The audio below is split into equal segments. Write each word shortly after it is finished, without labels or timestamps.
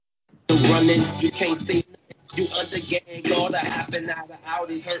You can't say nothing. You under gang order, hopping out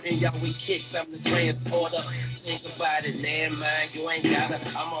he's hurting y'all with kicks. I'm the transporter. Think about it, man, you ain't gotta.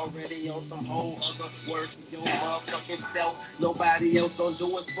 I'm already on some whole other words to your motherfucking self. Nobody else gonna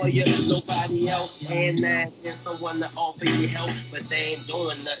do it for you. Nobody else. And there's someone to offer you help, but they ain't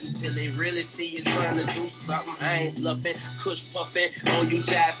doing nothing till they really see you trying to do something. I ain't bluffing, kush puffing on you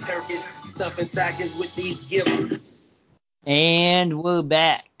jive turkeys, stuffing stockings with these gifts. And we're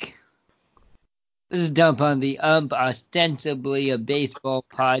back. This is Dump on the Ump, ostensibly a baseball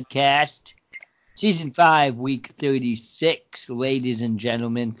podcast. Season 5, week 36. Ladies and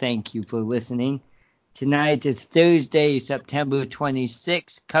gentlemen, thank you for listening. Tonight is Thursday, September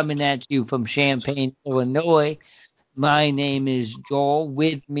 26th, coming at you from Champaign, Illinois. My name is Joel.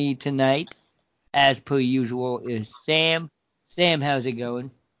 With me tonight, as per usual, is Sam. Sam, how's it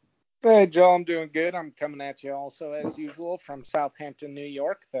going? Hey, Joel, I'm doing good. I'm coming at you also, as usual, from Southampton, New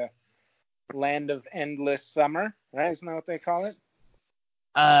York, the land of endless summer, right? Isn't that what they call it?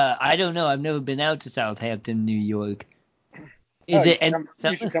 I don't know. I've never been out to Southampton, New York. You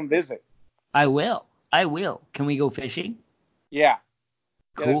should come visit. I will. Can we go fishing? Yeah.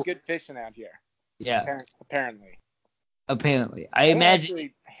 Cool. There's good fishing out here. Yeah. Apparently. I don't imagine.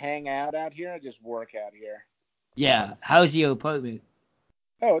 actually hang out here. I just work out here. Yeah. How's your apartment?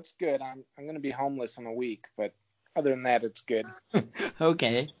 Oh, it's good. I'm going to be homeless in a week, but other than that, it's good.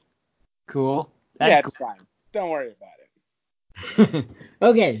 Okay. Cool. It's fine. Don't worry about it.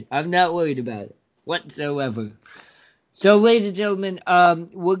 Okay. I'm not worried about it whatsoever. So, ladies and gentlemen,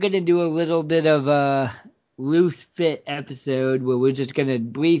 we're going to do a little bit of a loose fit episode where we're just going to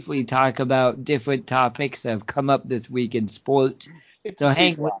briefly talk about different topics that have come up this week in sports. So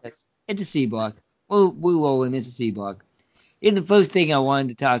hang with us. It's a C block. We're rolling. It's a C block. And the first thing I wanted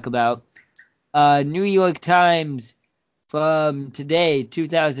to talk about, New York Times from today,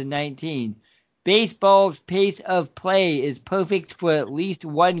 2019. Baseball's pace of play is perfect for at least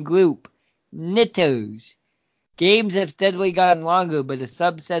one group, knitters. Games have steadily gotten longer, but a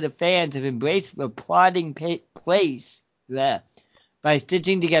subset of fans have embraced the plodding pace by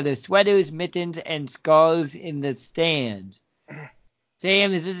stitching together sweaters, mittens, and scarves in the stands.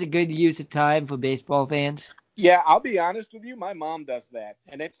 Sam, is this a good use of time for baseball fans? Yeah, I'll be honest with you. My mom does that,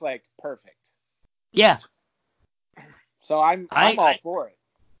 and it's like perfect. Yeah. So I'm all for it.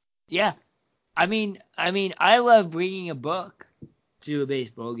 Yeah. I mean, I love bringing a book to a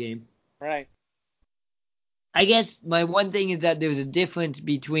baseball game. Right. I guess my one thing is that there's a difference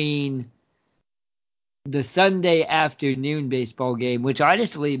between the Sunday afternoon baseball game, which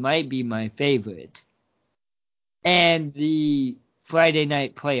honestly might be my favorite, and the Friday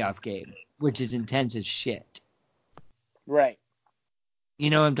night playoff game, which is intense as shit. Right. You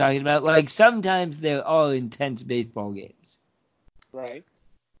know what I'm talking about? Like, sometimes there are intense baseball games. Right.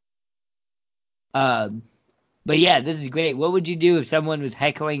 But yeah, this is great. What would you do if someone was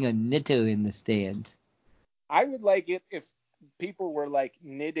heckling a knitter in the stands? I would like it if people were like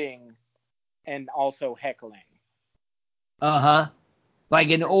knitting and also heckling. Uh-huh. Like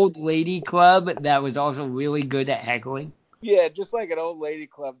an old lady club that was also really good at heckling? Yeah, just like an old lady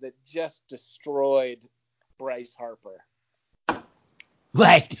club that just destroyed Bryce Harper.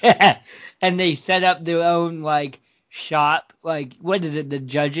 Right. And they set up their own, like, shop. Like, what is it, the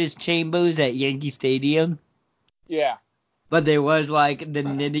judges' chambers at Yankee Stadium? Yeah. But there was, like, the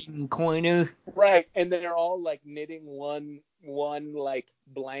knitting corner. Right, and they're all, like, knitting one like,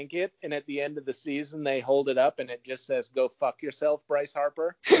 blanket, and at the end of the season, they hold it up, and it just says, "Go fuck yourself, Bryce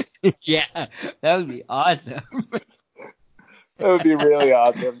Harper." Yeah, that would be awesome. That would be really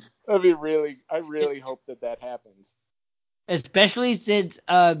awesome. I really hope that happens. Especially since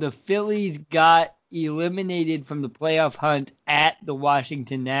the Phillies got eliminated from the playoff hunt at the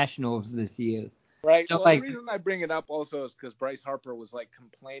Washington Nationals this year. Right. So, the reason I bring it up also is because Bryce Harper was like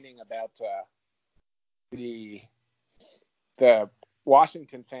complaining about the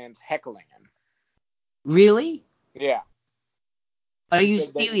Washington fans heckling him. Really? Yeah. Are you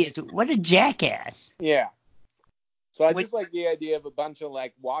serious? What a jackass. Yeah. So I just like the idea of a bunch of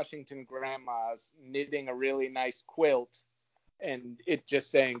like Washington grandmas knitting a really nice quilt and it just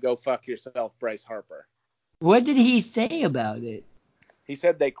saying, "Go fuck yourself, Bryce Harper." What did he say about it? He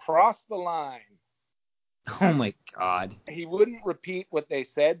said they crossed the line. Oh my God. He wouldn't repeat what they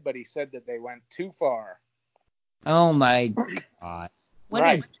said, but he said that they went too far. Oh my God. What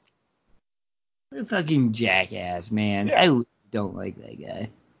right. a fucking jackass, man. Yeah. I don't like that guy.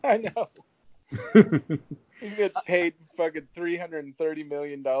 I know. He gets paid fucking $330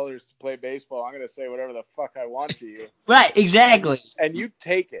 million to play baseball. I'm going to say whatever the fuck I want to you. Right, exactly. And you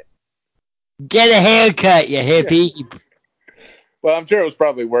take it. Get a haircut, you hippie. Well, I'm sure it was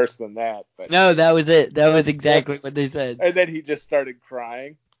probably worse than that. But No, that was it. That was exactly what they said. And then he just started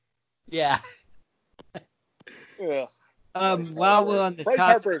crying. Yeah. Ugh. While we're on the Bryce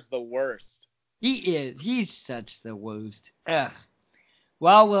topic, Harper's the worst. he is. He's such the worst. Ugh.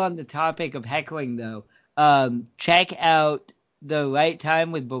 While we're on the topic of heckling, though, check out The Right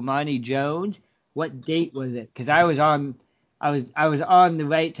Time with Bomani Jones. What date was it? Because I was on The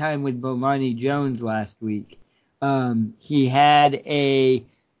Right Time with Bomani Jones last week. He had a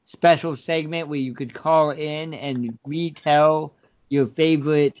special segment where you could call in and retell your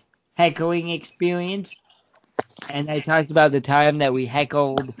favorite heckling experience. And I talked about the time that we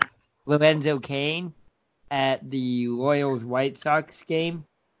heckled Lorenzo Cain at the Royals White Sox game.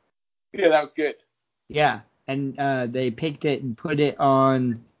 Yeah, that was good. Yeah, and they picked it and put it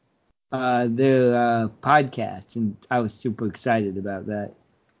on their podcast, and I was super excited about that.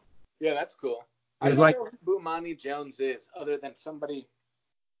 Yeah, that's cool. I don't know who Bomani Jones is, other than somebody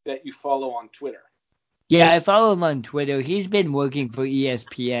that you follow on Twitter. Yeah, I follow him on Twitter. He's been working for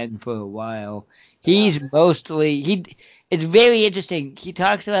ESPN for a while. He's it's very interesting. He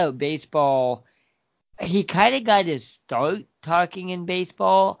talks about baseball. He kind of got his start talking in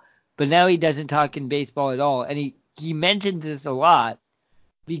baseball, but now he doesn't talk in baseball at all. And he mentions this a lot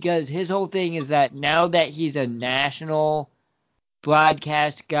because his whole thing is that now that he's a national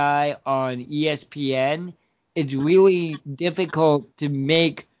broadcast guy on ESPN, it's really difficult to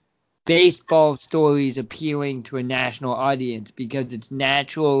make baseball stories appealing to a national audience because it's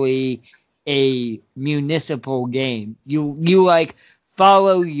naturally a municipal game. You like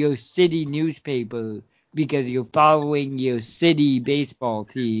follow your city newspaper because you're following your city baseball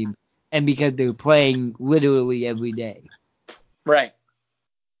team and because they're playing literally every day. Right.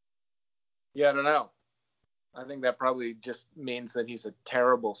 Yeah, I don't know. I think that probably just means that he's a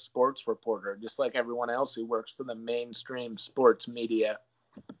terrible sports reporter, just like everyone else who works for the mainstream sports media.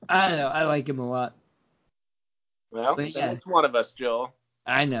 I don't know. I like him a lot. Well, that's one of us, Joel.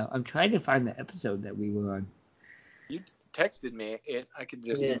 I know. I'm trying to find the episode that we were on. You texted me. I could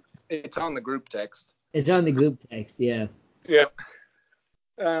just. Yeah. It's on the group text. It's on the group text. Yeah. Yeah.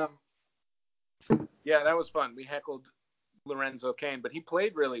 Yeah, that was fun. We heckled Lorenzo Cain, but he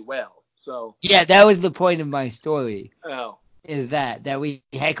played really well. So. Yeah, that was the point of my story. Oh. Is that we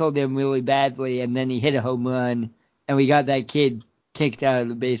heckled him really badly, and then he hit a home run, and we got that kid kicked out of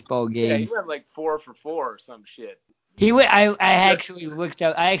the baseball game. Yeah, he went like 4 for 4 or some shit. He went. I actually looked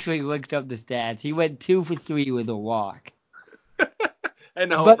up. I actually looked up the stats. He went 2 for 3 with a walk.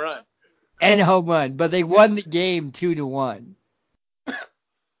 And a home run. And a home run, but they won the game 2-1.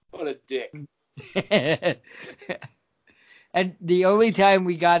 What a dick. And the only time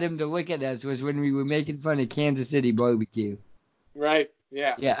we got him to look at us was when we were making fun of Kansas City barbecue. Right.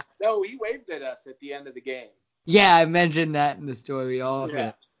 Yeah. Yeah. No, he waved at us at the end of the game. Yeah, I mentioned that in the story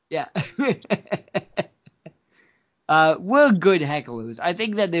also. Yeah. We're good hecklers. I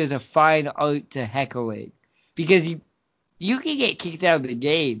think that there's a fine art to heckling because you can get kicked out of the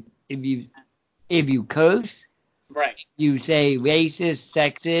game if you curse. Right. You say racist,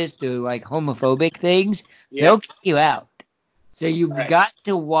 sexist, or like homophobic things. Yep. They'll kick you out. So you've got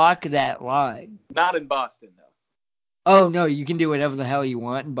to walk that line. Not in Boston, though. Oh, no, you can do whatever the hell you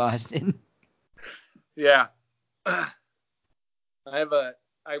want in Boston. Yeah.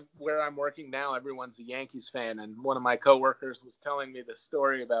 Where I'm working now, everyone's a Yankees fan, and one of my coworkers was telling me the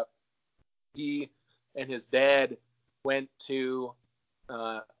story about he and his dad went to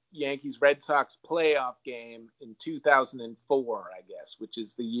Yankees Red Sox playoff game in 2004, I guess, which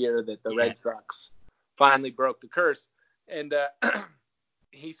is the year that the Red Sox finally broke the curse. And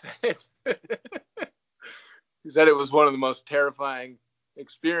he said it was one of the most terrifying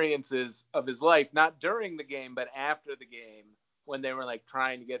experiences of his life, not during the game, but after the game, when they were like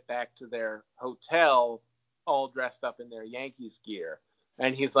trying to get back to their hotel all dressed up in their Yankees gear.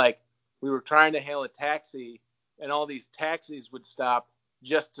 And he's like, we were trying to hail a taxi, and all these taxis would stop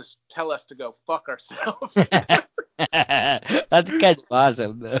just to tell us to go fuck ourselves. That's kind of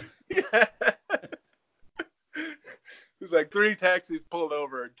awesome, though. Yeah. It was like 3 taxis pulled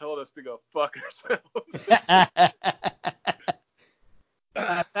over and told us to go fuck ourselves.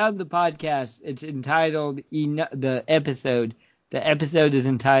 I found the podcast. It's entitled the episode. The episode is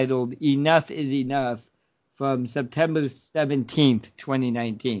entitled "Enough Is Enough" from September 17th,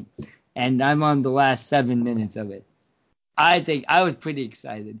 2019, and I'm on the last 7 minutes of it. I think I was pretty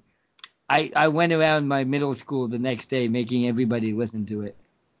excited. I went around my middle school the next day making everybody listen to it.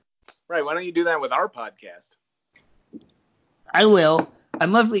 Right. Why don't you do that with our podcast? I will. I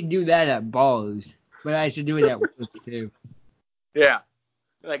mostly do that at bars, but I should do it at work too. Yeah.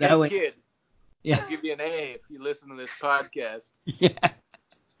 Like, hey, kid, Yeah. I'll give you an A if you listen to this podcast. Yeah.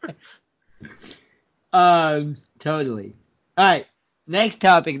 Totally. All right. Next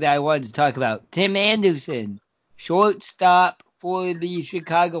topic that I wanted to talk about. Tim Anderson, shortstop for the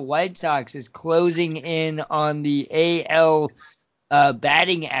Chicago White Sox, is closing in on the AL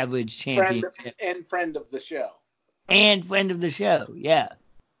batting average championship. Friend of the show. And friend of the show, yeah.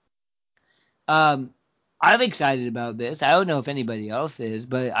 I'm excited about this. I don't know if anybody else is,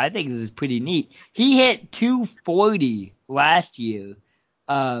 but I think this is pretty neat. He hit 240 last year.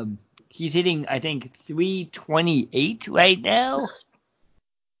 He's hitting, I think, 328 right now.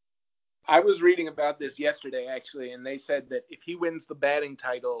 I was reading about this yesterday, actually, and they said that if he wins the batting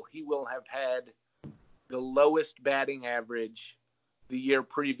title, he will have had the lowest batting average the year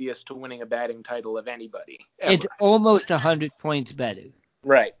previous to winning a batting title of anybody ever. It's almost 100 points better.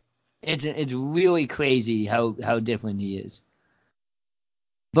 Right. It's really crazy how different he is.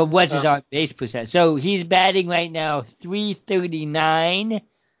 But what's his on base percent? So he's batting right now 339.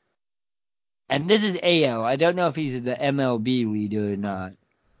 And this is AL. I don't know if he's the MLB leader or not.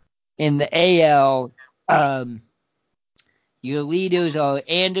 In the AL, your leaders are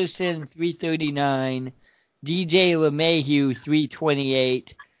Anderson 339, DJ LeMahieu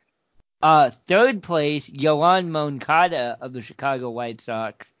 328. Third place, Yoan Moncada of the Chicago White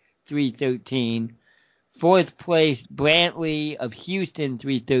Sox 313. Fourth place, Brantley of Houston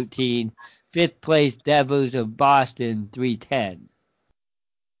 313. Fifth place, Devers of Boston 310.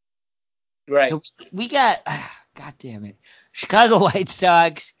 Right. So we got, God damn it, Chicago White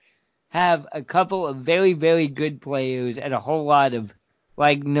Sox have a couple of very, very good players and a whole lot of,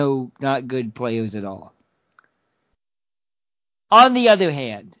 not good players at all. On the other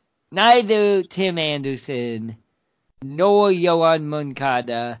hand, neither Tim Anderson nor Yoan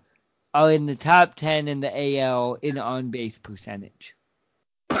Moncada are in the top 10 in the AL in on-base percentage.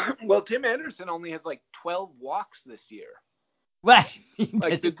 Well, Tim Anderson only has 12 walks this year. Right.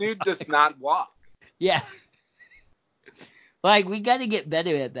 The dude does not walk. Yeah. We got to get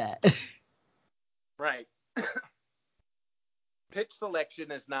better at that. Right. Pitch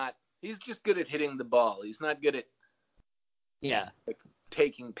selection is not. He's just good at hitting the ball. He's not good at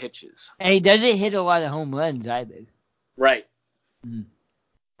taking pitches. And he doesn't hit a lot of home runs either. Right. Mm.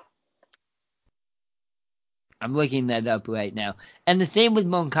 I'm looking that up right now. And the same with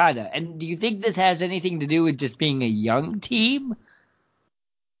Moncada. And do you think this has anything to do with just being a young team?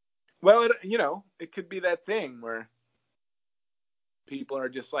 Well, it could be that thing where people are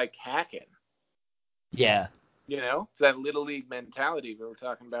just hacking. Yeah. It's that little league mentality we were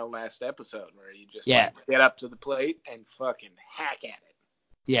talking about last episode where you just get up to the plate and fucking hack at it.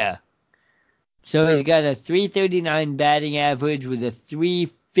 Yeah. So he's got a 339 batting average with a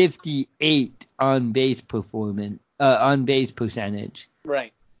 358 on base percentage.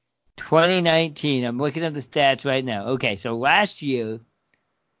 Right. 2019. I'm looking at the stats right now. Okay, so last year,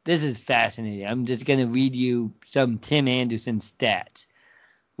 this is fascinating. I'm just going to read you some Tim Anderson stats.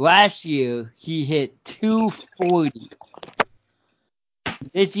 Last year, he hit 240.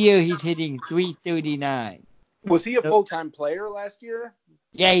 This year, he's hitting 339. Was he a full-time player last year?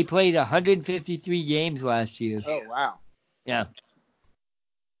 Yeah, he played 153 games last year. Oh, wow. Yeah.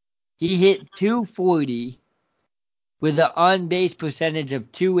 He hit 240 with an on-base percentage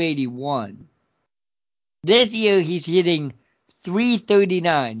of 281. This year, he's hitting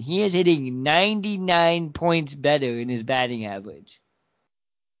 339. He is hitting 99 points better in his batting average.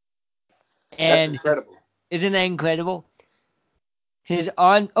 And that's incredible. Isn't that incredible?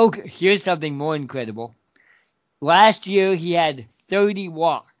 Here's something more incredible. Last year, he had 30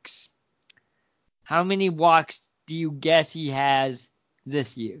 walks. How many walks do you guess he has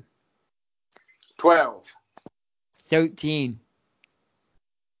this year? 12. 13.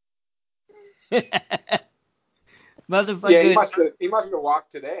 Motherfucker. Yeah, he must have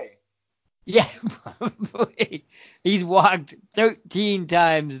walked today. Yeah, probably. He's walked 13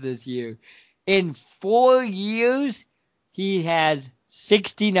 times this year. In 4 years, he has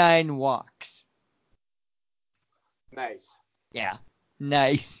 69 walks. Nice. Yeah.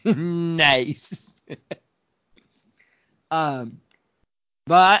 Nice. Nice. But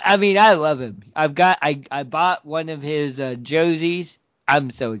I love him. I bought one of his jerseys.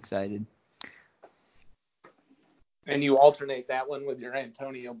 I'm so excited. And you alternate that one with your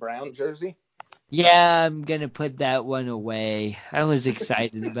Antonio Brown jersey? Yeah, I'm gonna put that one away. I was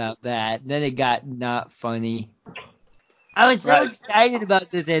excited about that. Then it got not funny. I was so excited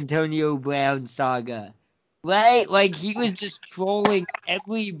about this Antonio Brown saga. Right? He was just trolling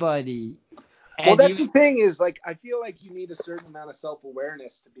everybody. Well, that's the thing is, I feel like you need a certain amount of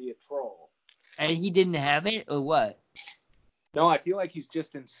self-awareness to be a troll. And he didn't have it, or what? No, I feel like he's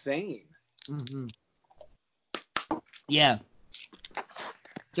just insane. Mm-hmm. Yeah.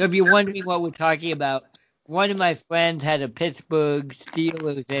 So if you're wondering what we're talking about, one of my friends had a Pittsburgh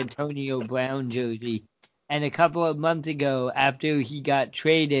Steelers Antonio Brown jersey, and a couple of months ago, after he got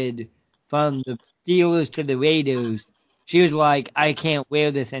traded from the Steelers to the Raiders, she was like, "I can't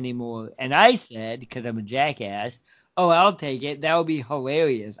wear this anymore." And I said, because I'm a jackass, "Oh, I'll take it. That would be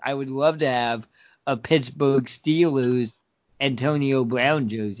hilarious. I would love to have a Pittsburgh Steelers Antonio Brown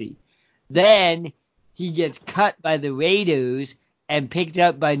jersey." Then he gets cut by the Raiders and picked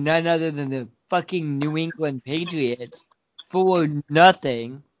up by none other than the fucking New England Patriots for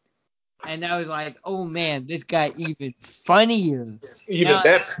nothing. And I was like, oh man, this got even funnier. Even Now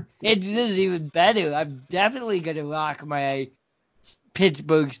better. this is even better. I'm definitely gonna rock my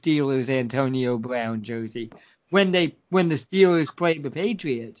Pittsburgh Steelers Antonio Brown jersey when the Steelers play the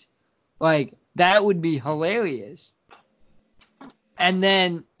Patriots. Like that would be hilarious. And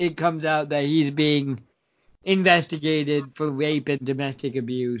then it comes out that he's being investigated for rape and domestic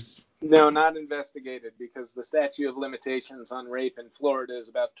abuse. No, not investigated because the statute of limitations on rape in Florida is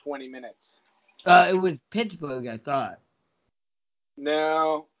about 20 minutes. It was Pittsburgh, I thought.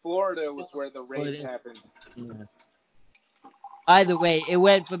 No, Florida was where the rape Florida. happened. Yeah. Either way, it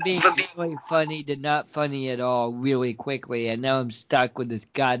went from being really funny to not funny at all really quickly, and now I'm stuck with this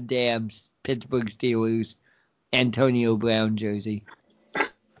goddamn Pittsburgh Steelers Antonio Brown jersey.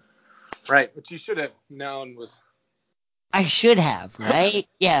 Right, which you should have known was. I should have, right?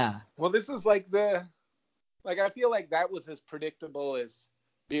 Yeah. Well, this is like I feel like that was as predictable as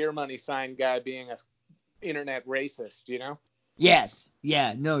Beer Money Sign guy being a internet racist, you know? Yes.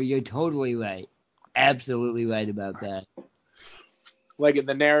 Yeah. No, you're totally right. Absolutely right about that. Like in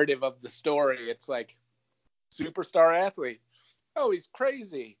the narrative of the story, it's like superstar athlete. Oh, he's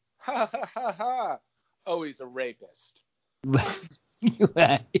crazy. Ha ha ha ha. Oh, he's a rapist.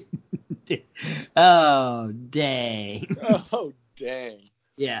 Right. Oh, dang. Oh, dang.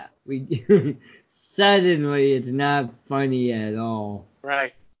 Yeah. Suddenly it's not funny at all.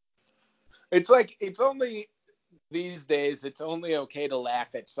 Right. It's like these days it's only okay to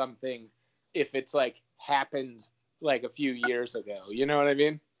laugh at something if it's like happened like a few years ago. You know what I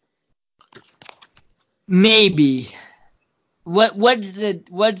mean? Maybe. What's the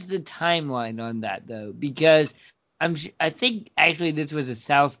timeline on that though? Because I think actually this was a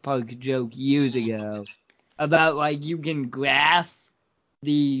South Park joke years ago about like you can graph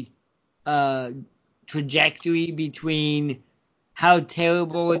the uh trajectory between how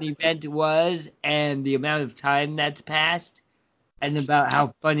terrible an event was and the amount of time that's passed and about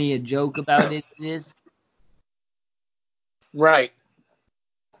how funny a joke about it is. Right.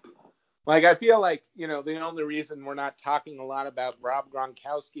 Like I feel like, the only reason we're not talking a lot about Rob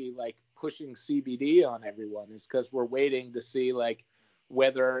Gronkowski like pushing CBD on everyone is because we're waiting to see like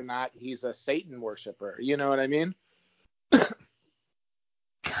whether or not he's a Satan worshiper. You know what I mean?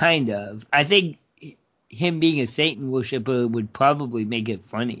 Kind of. I think him being a Satan worshiper would probably make it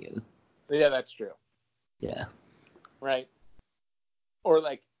funnier. Yeah, that's true. Yeah. Right. Or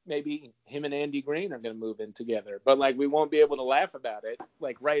like maybe him and Andy Green are going to move in together, but like we won't be able to laugh about it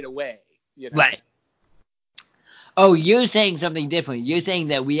like right away. Right. Oh, you're saying something different. You're saying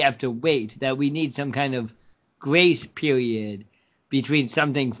that we have to wait, that we need some kind of grace period between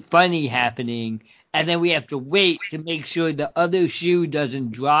something funny happening, and then we have to wait to make sure the other shoe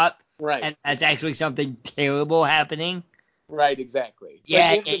doesn't drop, Right. and that's actually something terrible happening. Right, exactly.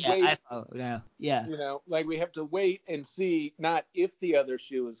 Yeah, like yeah, I follow now. Yeah. Like we have to wait and see not if the other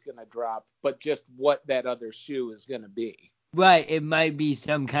shoe is going to drop, but just what that other shoe is going to be. Right, it might be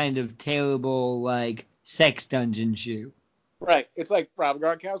some kind of terrible, like, sex dungeon shoe. Right. It's like Rob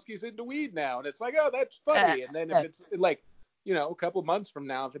Gronkowski's into weed now, and it's like, oh, that's funny. And then if it's like, a couple months from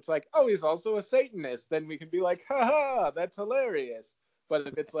now, if it's like, oh, he's also a Satanist, then we can be like, ha, that's hilarious. But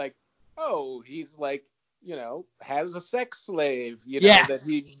if it's like, oh, he's like, has a sex slave,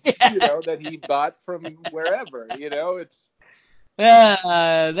 that he bought from wherever, it's.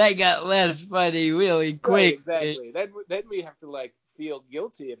 That got less funny really quick. Right, exactly. Then we have to like feel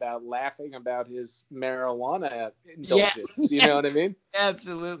guilty about laughing about his marijuana indulgence. Yes, You know what I mean?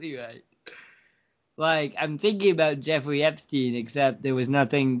 absolutely right. Like I'm thinking about Jeffrey Epstein, except there was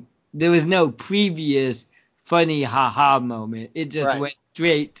no previous funny haha moment. It just went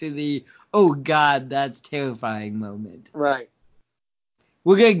straight to the oh god, that's terrifying moment. Right.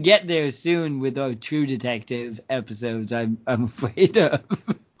 We're gonna get there soon with our True Detective episodes. I'm afraid of.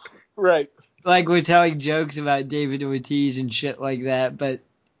 Right. Like we're telling jokes about David Ortiz and shit like that, but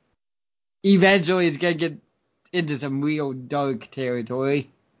eventually it's gonna get into some real dark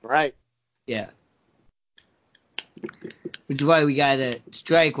territory. Right. Yeah. Which is why we gotta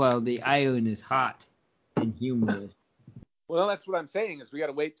strike while the iron is hot and humorous. Well, that's what I'm saying is we got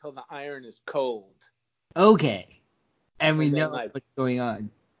to wait till the iron is cold. Okay. And we And then, know like- what's going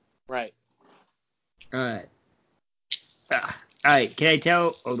on. Right. All right. All right. Can I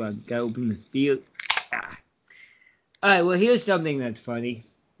tell? Hold on. Gotta open the spiel. All right. Well, here's something that's funny.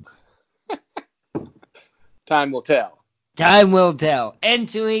 Time will tell. Time will tell.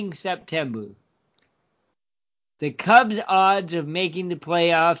 Entering September, the Cubs' odds of making the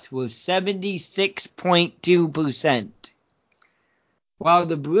playoffs were 76.2%, while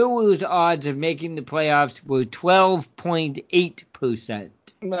the Brewers' odds of making the playoffs were 12.8%.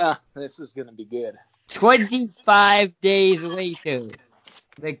 This is going to be good. 25 days later,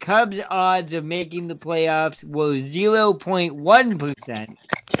 the Cubs' odds of making the playoffs were 0.1%.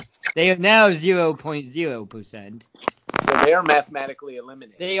 They are now 0.0%. So they are mathematically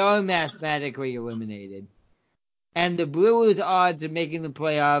eliminated. They are mathematically eliminated. And the Brewers' odds of making the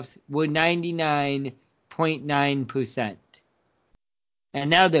playoffs were 99.9%. And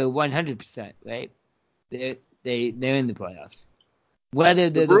now they're 100%, right? They're in the playoffs. Whether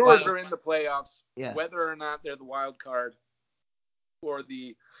The they're Brewers are in the playoffs, Yeah. whether or not they're the wild card or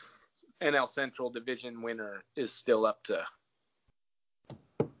the NL Central division winner is still up to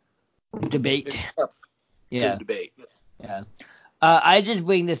debate. Yeah. debate. Yeah. I just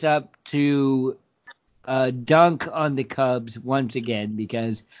bring this up to dunk on the Cubs once again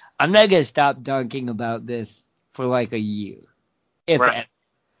because I'm not going to stop dunking about this for like a year. Right.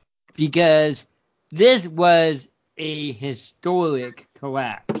 Because this was a historic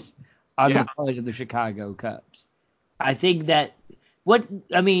collapse on the part of the Chicago Cubs. I think that I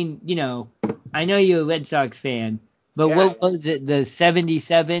know you're a Red Sox fan, but what was it, the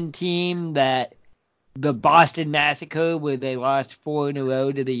 77 team that the Boston Massacre where they lost 4 in a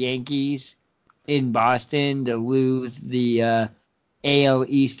row to the Yankees in Boston to lose the AL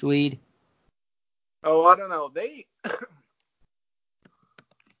East lead? Oh, I don't know. They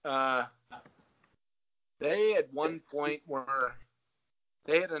at one point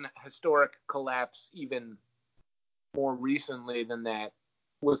they had an historic collapse even more recently than that.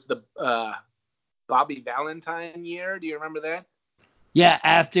 Was the Bobby Valentine year? Do you remember that? Yeah,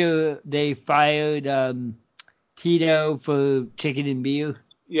 after they fired Tito for chicken and beer.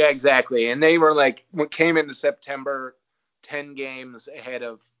 Yeah, exactly. And they were came into September 10 games ahead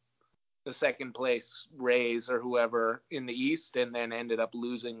of the second place Rays or whoever in the East, and then ended up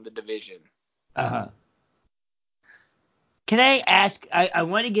losing the division. Uh-huh. Can I ask, I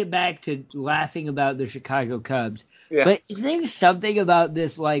want to get back to laughing about the Chicago Cubs, but is there something about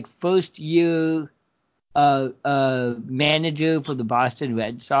this first year manager for the Boston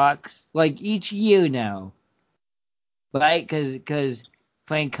Red Sox? Each year now, right? Because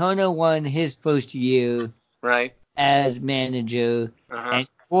Francona won his first year right as manager, and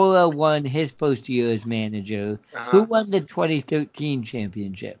Cora won his first year as manager. Who won the 2013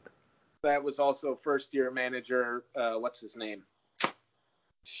 championship? That was also first year manager. What's his name?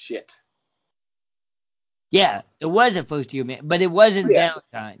 Shit. Yeah, it was a first year man, but it wasn't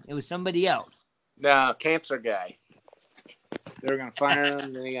Valentine. It was somebody else. No, cancer guy. They were gonna fire him,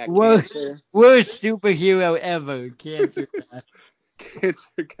 and then he got cancer. Worst superhero ever, cancer guy.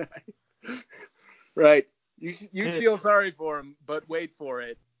 Cancer guy. Right. You feel sorry for him, but wait for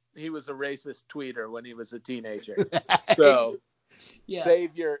it. He was a racist tweeter when he was a teenager. So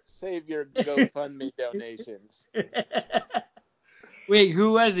save your GoFundMe donations. Wait,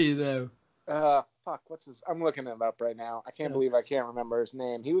 who was he though? Fuck, what's his? I'm looking it up right now. I can't believe I can't remember his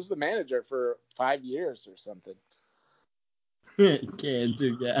name. He was the manager for 5 years or something.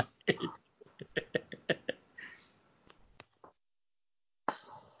 Cancer guy.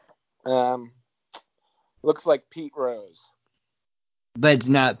 Looks like Pete Rose. But it's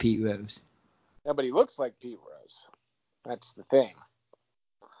not Pete Rose. No, but he looks like Pete Rose. That's the thing.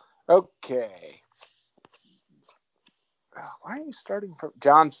 Okay. Why are you starting from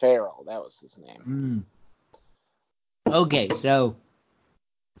John Farrell? That was his name. Okay, so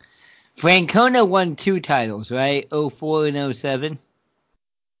Francona won 2 titles, right? 04 and 07?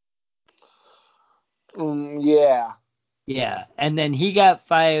 Yeah. Yeah, and then he got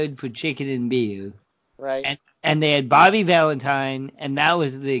fired for chicken and beer. Right. And they had Bobby Valentine, and that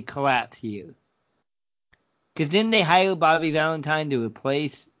was the collapse year. Because didn't they hire Bobby Valentine to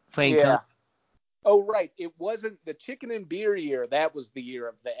replace Francona? Yeah. Oh, right. It wasn't the chicken and beer year. That was the year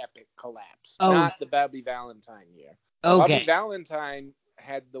of the epic collapse, not the Bobby Valentine year. Okay. Bobby Valentine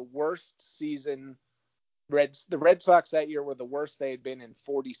had the worst season. The Red Sox that year were the worst they had been in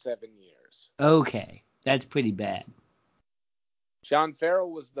 47 years. Okay. That's pretty bad. John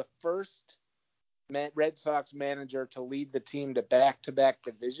Farrell was the first Red Sox manager to lead the team to back-to-back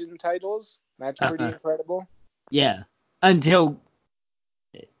division titles. That's pretty incredible. Yeah. Until,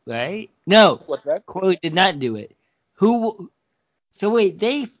 right? No. What's that? Quote did not do it. So wait,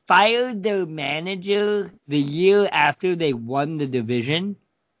 they fired their manager the year after they won the division?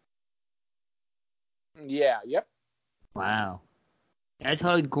 Yeah, yep. Wow. That's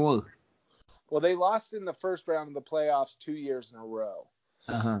hardcore. Well, they lost in the first round of the playoffs 2 years in a row.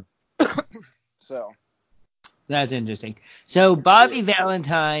 Uh-huh. So. That's interesting. So Bobby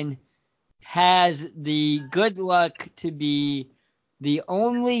Valentine has the good luck to be the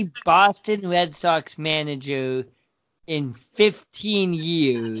only Boston Red Sox manager in 15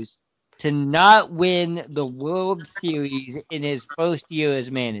 years to not win the World Series in his first year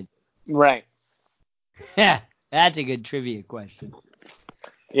as manager. Right. That's a good trivia question.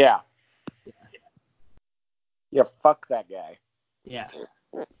 Yeah. Yeah, fuck that guy. Yeah.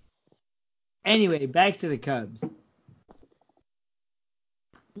 Anyway, back to the Cubs.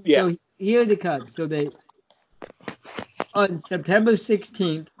 Yeah. So here are the Cubs. So they, on September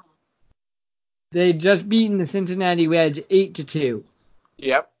 16th, they just beaten the Cincinnati Reds 8-2.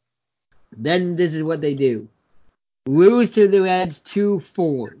 Yep. Then this is what they do. Lose to the Reds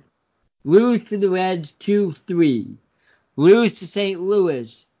 2-4. Lose to the Reds 2-3. Lose to St.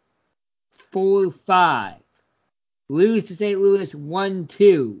 Louis 4-5. Lose to St. Louis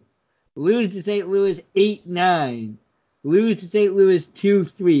 1-2. Lose to St. Louis 8-9. Lose to St. Louis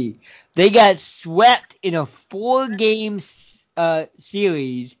 2-3. They got swept in a 4-game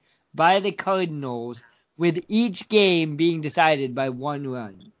series by the Cardinals, with each game being decided by 1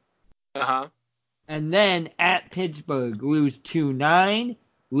 run. Uh-huh. And then at Pittsburgh, lose 2-9,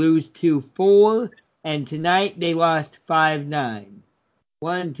 lose 2-4, and tonight they lost 5-9.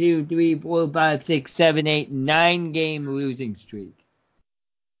 1, 2, 3, 4, 5, 6, 7, 8, 9-game losing streak.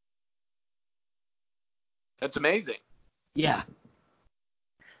 That's amazing. Yeah.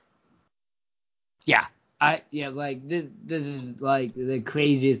 Like this is like the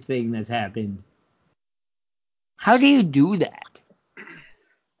craziest thing that's happened. How do you do that?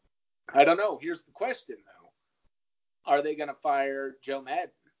 I don't know. Here's the question, though. Are they going to fire Joe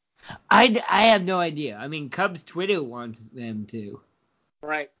Maddon? I have no idea. I mean, Cubs Twitter wants them to.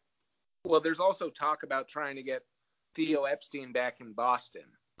 Right. Well, there's also talk about trying to get Theo Epstein back in Boston.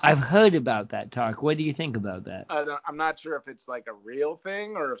 I've heard about that talk. What do you think about that? I'm not sure if it's like a real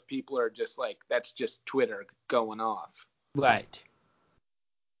thing or if people are just like, that's just Twitter going off. Right.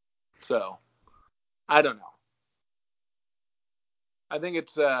 So, I don't know. I think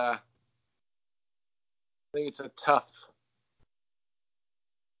it's a tough.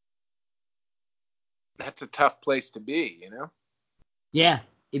 That's a tough place to be, you know? Yeah.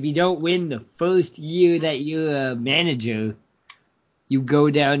 If you don't win the first year that you're a manager, you go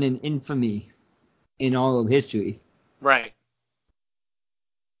down in infamy in all of history. Right.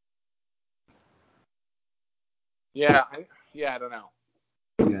 Yeah, I don't know.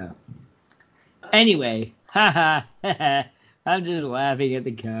 Yeah. Anyway, I'm just laughing at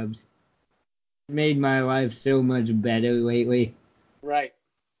the Cubs. Made my life so much better lately. Right.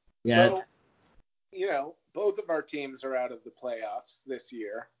 Yeah. So, both of our teams are out of the playoffs this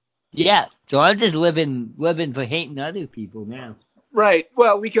year. Yeah. So I'm just living for hating other people now. Right.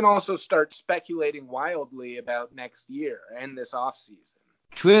 Well, we can also start speculating wildly about next year and this offseason.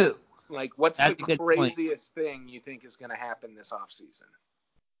 True. Like, what's That's the craziest thing you think is going to happen this offseason?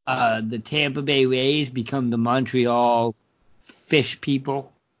 The Tampa Bay Rays become the Montreal Fish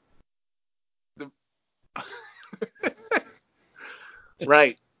people.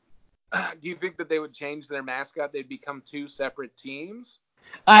 Right. Do you think that they would change their mascot? They'd become two separate teams?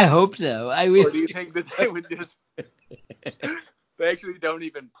 I hope so. Or do you think that they would just... They actually don't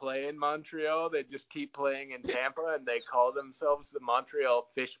even play in Montreal. They just keep playing in Tampa, and they call themselves the Montreal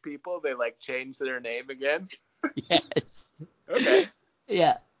Fish People. They, change their name again? Yes. Okay.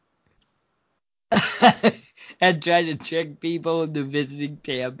 Yeah. And try to trick people into visiting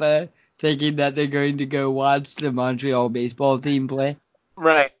Tampa, thinking that they're going to go watch the Montreal baseball team play.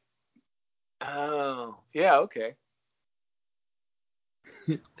 Right. Oh, yeah, okay.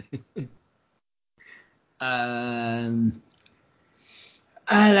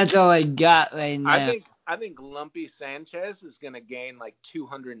 That's all I got right now. I think Lumpy Sanchez is gonna gain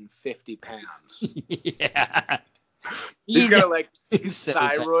 250 pounds. Yeah. He's gonna his so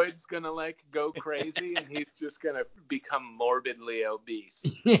thyroid's gonna go crazy, and he's just gonna become morbidly obese.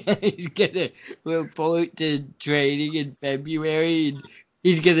 He's gonna report to training in February, and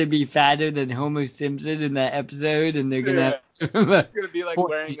he's gonna be fatter than Homer Simpson in that episode, and they're gonna. He's gonna be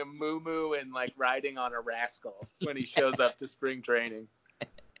wearing a muumuu and riding on a rascal when he shows up to spring training.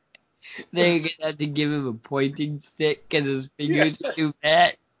 They're gonna have to give him a pointing stick because his fingers are too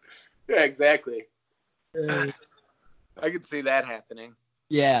fat. Yeah, exactly. I could see that happening.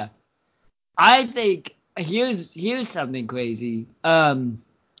 Yeah. I think here's something crazy.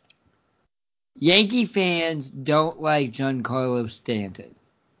 Yankee fans don't like Giancarlo Stanton.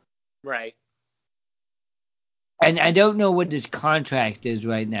 Right. And I don't know what his contract is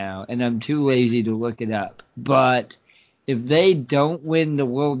right now, and I'm too lazy to look it up. But if they don't win the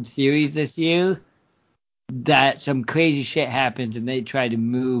World Series this year, that some crazy shit happens and they try to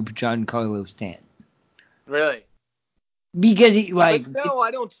move Giancarlo Stanton. Really? Because he like But no,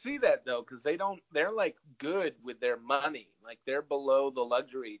 I don't see that though, because they're like good with their money. Like they're below the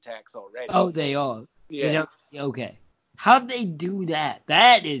luxury tax already. oh they are. Yeah. They don't, okay. How'd they do that?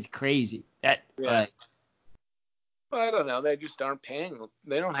 That is crazy. That Yeah. Well, I don't know. They just aren't paying.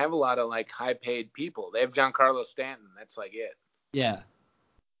 They don't have a lot of like high paid people. They have Giancarlo Stanton. That's like it. yeah.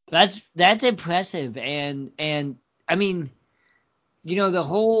 That's impressive and I mean, you know, the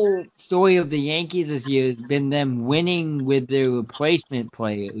whole story of the Yankees this year has been them winning with their replacement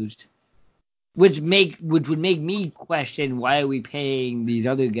players, which would make me question why are we paying these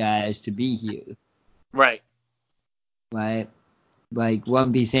other guys to be here, Right. right? Like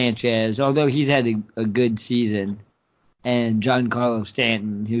Lumpy Sanchez, although he's had a good season, and Giancarlo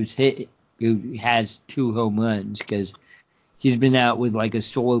Stanton, who has 2 home runs because he's been out with like a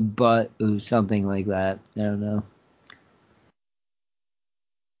sore butt or something like that. I don't know.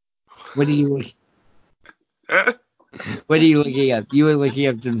 What are you looking up? You were looking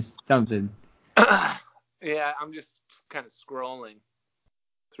up something. Yeah, I'm just kind of scrolling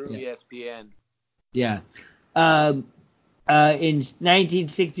through ESPN. Yeah. In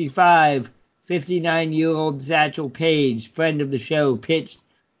 1965, 59-year-old Satchel Paige, friend of the show, pitched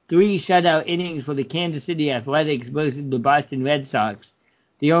 3 shutout innings for the Kansas City Athletics versus the Boston Red Sox.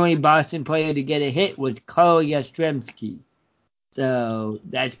 The only Boston player to get a hit was Carl Yastrzemski. So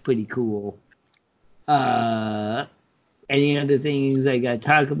that's pretty cool. Any other things I got to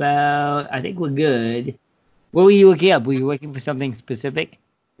talk about? I think we're good. What were you looking up? Were you looking for something specific?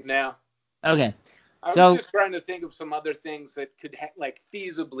 No. Okay. I So, was just trying to think of some other things that could like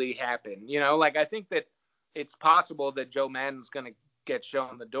feasibly happen. You know, like I think that it's possible that Joe Madden's going to get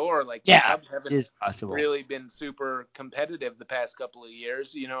shown the door. Like the Cubs haven't really been super competitive the past couple of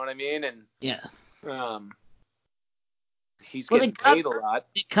years. You know what I mean? And he's getting paid a lot.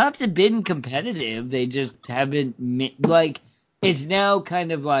 The Cubs have been competitive. They just haven't like it's now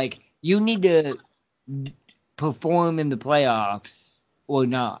kind of like you need to perform in the playoffs or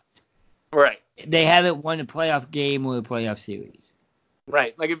not. Right. They haven't won a playoff game or a playoff series.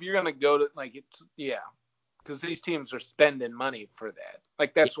 Right. Like if you're gonna go to like it's because these teams are spending money for that.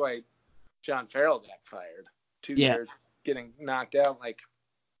 Like that's why John Farrell got fired. 2 years getting knocked out. Like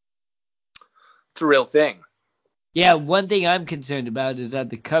it's a real thing. Yeah, one thing I'm concerned about is that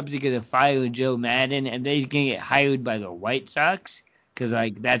the Cubs are going to fire Joe Madden and they're going to get hired by the White Sox because,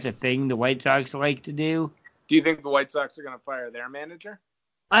 like, that's a thing the White Sox like to do. Do you think the White Sox are going to fire their manager?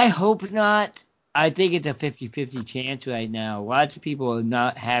 I hope not. I think it's a 50-50 chance right now. Lots of people are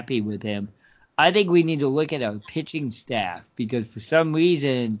not happy with him. I think we need to look at our pitching staff because for some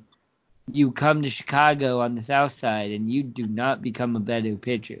reason you come to Chicago on the south side and you do not become a better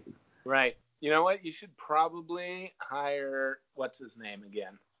pitcher. Right. You know what? You should probably hire what's his name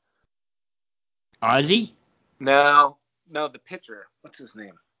again? Ozzy? No, the pitcher. What's his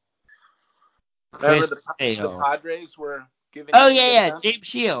name? Remember the Padres were giving. Oh yeah, James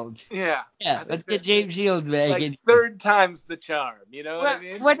Shields. Yeah. Let's get James Shields back. Like third time's the charm. You know what I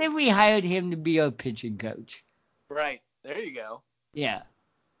mean? What if we hired him to be our pitching coach? Right. There you go. Yeah.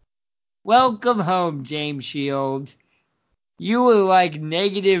 Welcome home, James Shields. You were like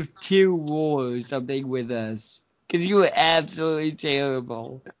 -2 WAR or something with us because you were absolutely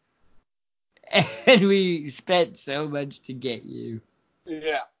terrible, and we spent so much to get you.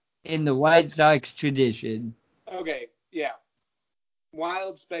 Yeah. In the White Sox tradition. Okay. Yeah.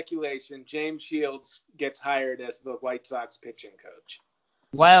 Wild speculation. James Shields gets hired as the White Sox pitching coach.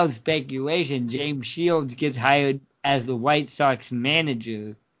 Wild speculation. James Shields gets hired as the White Sox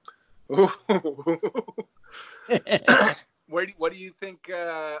manager. What do you think?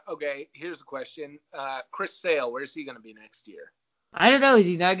 Okay, here's a question. Chris Sale, where's he going to be next year? I don't know. Is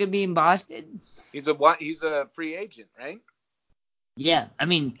he not going to be in Boston? He's a free agent, right? Yeah. I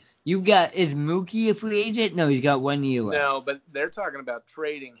mean, is Mookie a free agent? No, he's got 1 year left. No, but they're talking about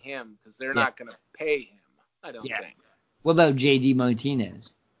trading him because they're not going to pay him, I don't think. What about JD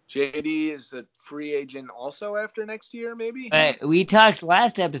Martinez? JD is a free agent also after next year, maybe? We talked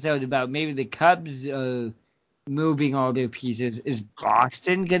last episode about maybe the Cubs moving all their pieces. Is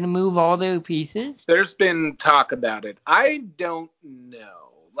Boston going to move all their pieces? There's been talk about it. I don't know.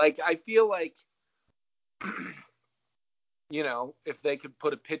 Like, I feel like, if they could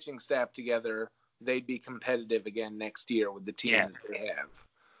put a pitching staff together, they'd be competitive again next year with the teams that they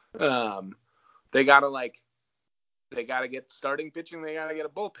have. They gotta get starting pitching. They gotta get a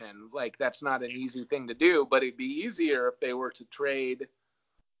bullpen. Like, that's not an easy thing to do, but it'd be easier if they were to trade,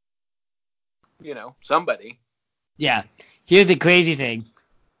 somebody. Yeah. Here's the crazy thing.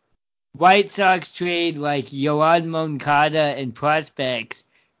 White Sox trade like Yoan Moncada and prospects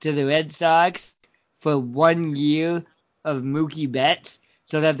to the Red Sox for 1 year of Mookie Betts,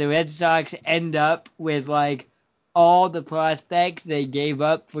 so that the Red Sox end up with like all the prospects they gave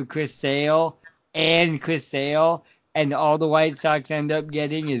up for Chris Sale, and all the White Sox end up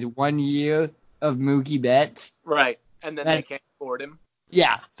getting is 1 year of Mookie Betts. Right, and then they can't afford him.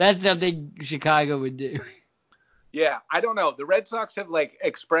 Yeah, that's something Chicago would do. Yeah, I don't know. The Red Sox have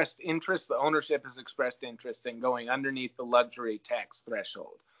expressed interest. The ownership has expressed interest in going underneath the luxury tax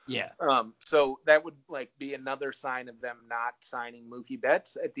threshold. Yeah. So that would be another sign of them not signing Mookie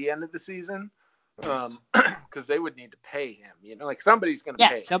Betts at the end of the season, because they would need to pay him. Somebody's going to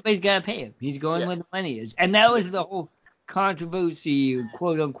pay him. Yeah, somebody's got to pay him. He's going where the money is, and that was the whole controversy,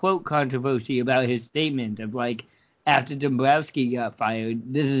 quote unquote controversy, about his statement of after Dombrowski got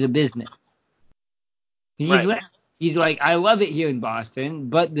fired, this is a business. He's like, I love it here in Boston,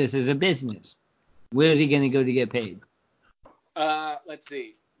 but this is a business. Where is he going to go to get paid? Let's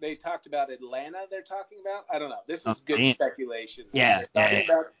see. They talked about Atlanta. They're talking about. I don't know. This is good speculation. Yeah, they're talking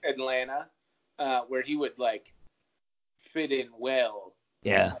about Atlanta, where he would fit in well.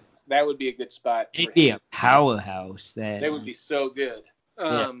 Yeah, that would be a good spot. He'd be a powerhouse. They would be so good.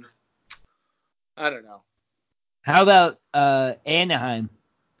 I don't know. How about Anaheim?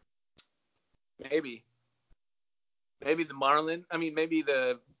 Maybe the Marlins. I mean, maybe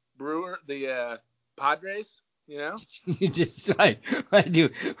the Padres. You just why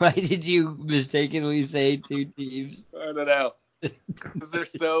did you mistakenly say two teams? I don't know. Because they're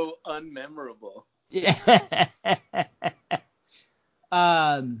so unmemorable. Yeah.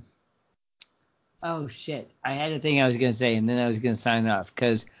 Oh shit! I had a thing I was gonna say, and then I was gonna sign off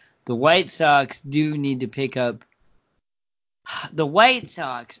because the White Sox do need to pick up. The White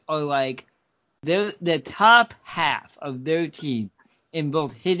Sox are the top half of their team in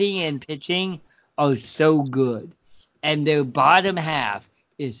both hitting and pitching are so good, and their bottom half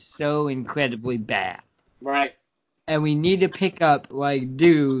is so incredibly bad. Right. And we need to pick up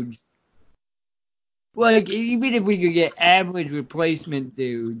dudes. Even if we could get average replacement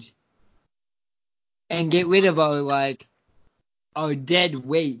dudes and get rid of our dead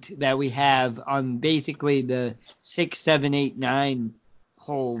weight that we have on basically the 6, 7, 8, 9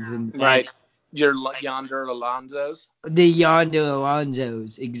 holes and right. Your yonder Alonsos. The yonder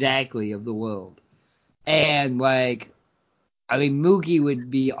Alonsos, exactly, of the world. And Mookie would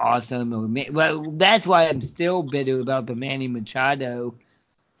be awesome. That's why I'm still bitter about the Manny Machado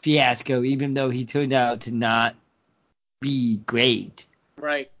fiasco, even though he turned out to not be great.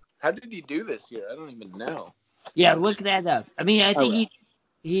 Right. How did he do this year? I don't even know. Yeah, look that up. I mean, I think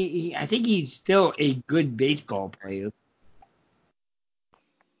I think he's still a good baseball player.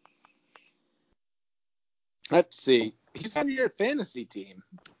 Let's see. He's on your fantasy team.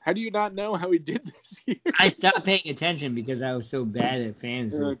 How do you not know how he did this year? I stopped paying attention because I was so bad at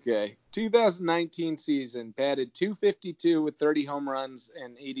fantasy. Okay. 2019 season, batted .252 with 30 home runs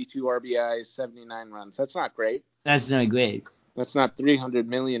and 82 RBIs, 79 runs. That's not great. That's not great. That's not $300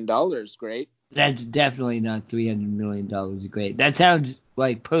 million great. That's definitely not $300 million great. That sounds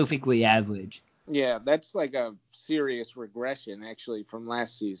perfectly average. Yeah, that's a serious regression, actually, from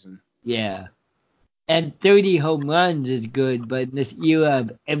last season. Yeah. And 30 home runs is good, but in this era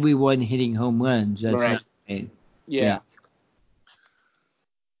of everyone hitting home runs, that's not great. Yeah.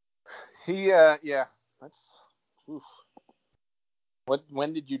 Yeah. That's. Oof.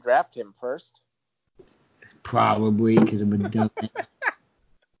 When did you draft him first? Probably because I'm a dumbass.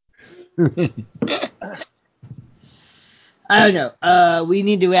 I don't know. We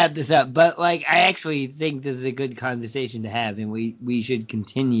need to wrap this up, but I actually think this is a good conversation to have, and we should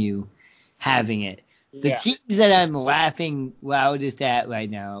continue having it. The teams that I'm laughing loudest at right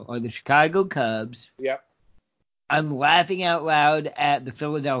now are the Chicago Cubs. Yep. I'm laughing out loud at the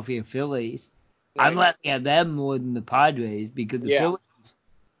Philadelphia Phillies. Right. I'm laughing at them more than the Padres because the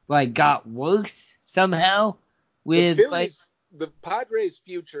Phillies got worse somehow. With the Phillies, the Padres'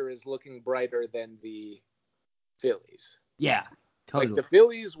 future is looking brighter than the Phillies. Yeah, totally. The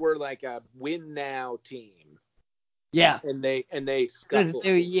Phillies were a win now team. Yeah. And they scuffled.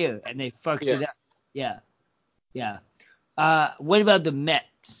 Every year, and they fucked it up. Yeah. Yeah. What about the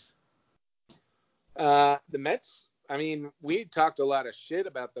Mets? The Mets, I mean, we talked a lot of shit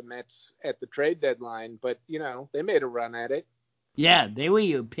about the Mets at the trade deadline, but, they made a run at it Yeah, they were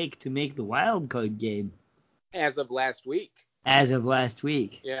your pick to make the wild card game as of last week. as of last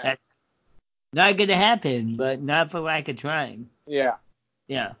week. Yeah. That's not going to happen, but not for lack of trying. Yeah.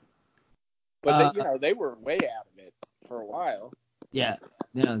 Yeah. But, they were way out of it for a while. Yeah.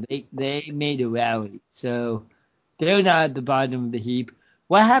 No, they made a rally. So they're not at the bottom of the heap.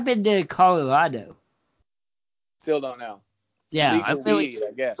 What happened to Colorado? Still don't know. Yeah, Legal weed,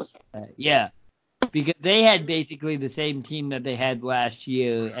 I guess. Yeah, because they had basically the same team that they had last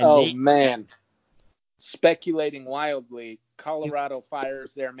year, and Man. Speculating wildly, Colorado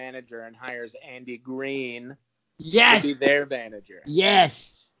fires their manager and hires Andy Green to be their manager.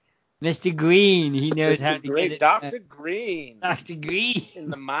 Yes, Mr. Green, he knows how to get it. Dr. Green. Dr. Green In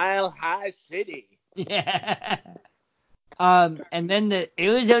the Mile High City. Yeah. And then the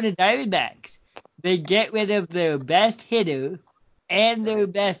Arizona Diamondbacks, they get rid of their best hitter and their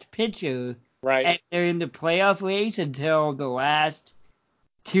best pitcher. Right. And they're in the playoff race until the last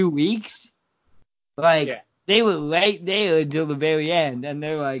 2 weeks. They were right there until the very end, and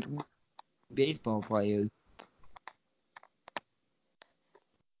they're like baseball players.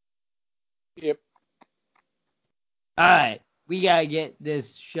 Yep. All right, we gotta get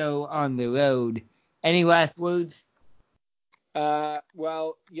this show on the road. Any last words?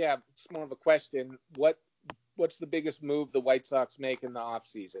 Well, yeah, it's more of a question. What's the biggest move the White Sox make in the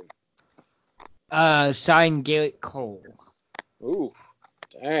offseason? Sign Garrett Cole. Ooh,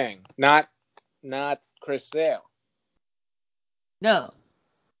 dang. Not Chris Sale. No,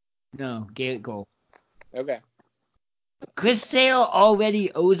 Garrett Cole. Okay. Chris Sale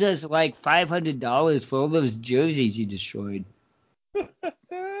already owes us like $500 for all those jerseys he destroyed.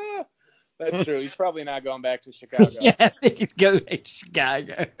 That's true. He's probably not going back to Chicago. Yeah, he's going back to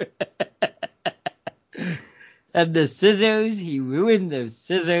Chicago. And the scissors, he ruined the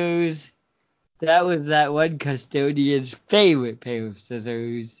scissors. That was that one custodian's favorite pair of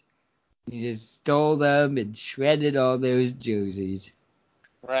scissors. He just stole them and shredded all those jerseys.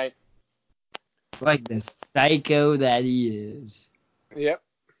 Right. Like the psycho that he is. Yep.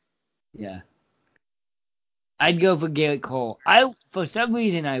 Yeah. I'd go for Garrett Cole. For some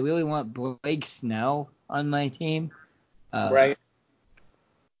reason, I really want Blake Snell on my team. Right.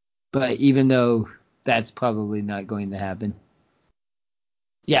 But even though that's probably not going to happen.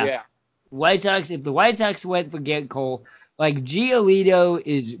 Yeah. White Sox, if the White Sox went for Garrett Cole, like Giolito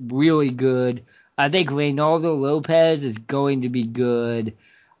is really good. I think Reynaldo Lopez is going to be good.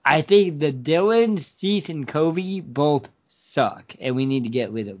 I think the Dylan, Cease, and Covey both suck, and we need to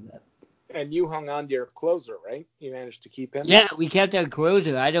get rid of them. And you hung on to your closer, right? You managed to keep him? Yeah, we kept our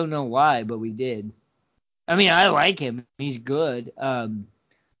closer. I don't know why, but we did. I mean, I like him. He's good. Alex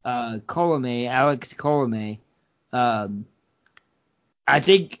Colomé. I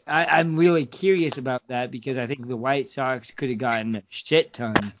think I'm really curious about that because I think the White Sox could have gotten a shit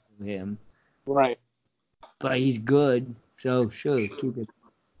ton for him. Right. But he's good, so sure, keep it.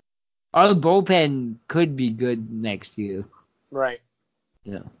 Our bullpen could be good next year. Right.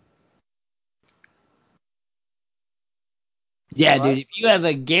 Yeah. Yeah, dude, if you have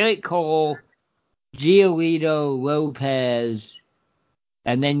a Garrett Cole, Giolito, Lopez,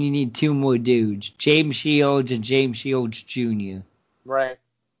 and then you need two more dudes, James Shields and James Shields Jr. Right.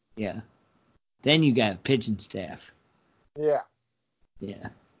 Yeah. Then you got a pitching staff. Yeah. Yeah.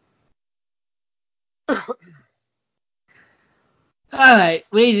 All right,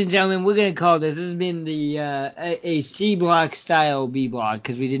 ladies and gentlemen, we're going to call this. This has been the a C block style B block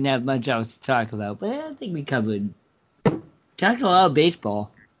because we didn't have much else to talk about. But I think we talked a lot of baseball.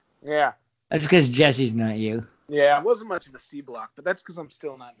 Yeah. That's because Jesse's not you. Yeah, it wasn't much of a C block, but that's because I'm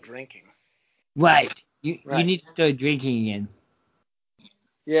still not drinking. Right. You need to start drinking again.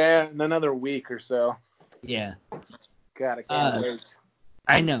 Yeah, in another week or so. Yeah. God, I can't wait.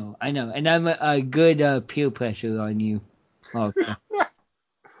 I know. And I'm a good peer pressure on you. Okay.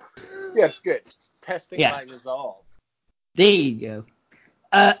 Yeah, it's good. It's testing my resolve. There you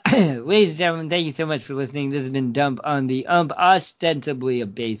go. Ladies and gentlemen, thank you so much for listening. This has been Dump on the Ump, ostensibly a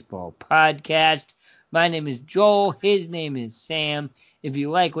baseball podcast. My name is Joel. His name is Sam. If you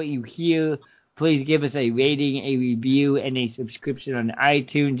like what you hear, please give us a rating, a review, and a subscription on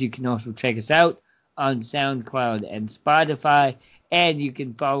iTunes. You can also check us out on SoundCloud and Spotify. And you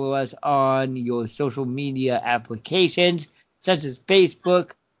can follow us on your social media applications, such as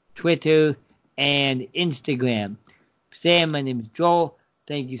Facebook, Twitter, and Instagram. Sam, my name is Joel.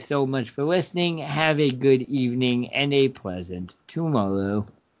 Thank you so much for listening. Have a good evening and a pleasant tomorrow.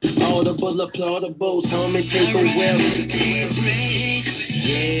 Audible, applaudables, homie, take a well.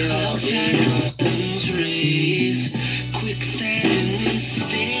 Quick time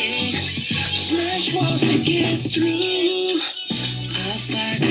mistakes, smash walls to get through.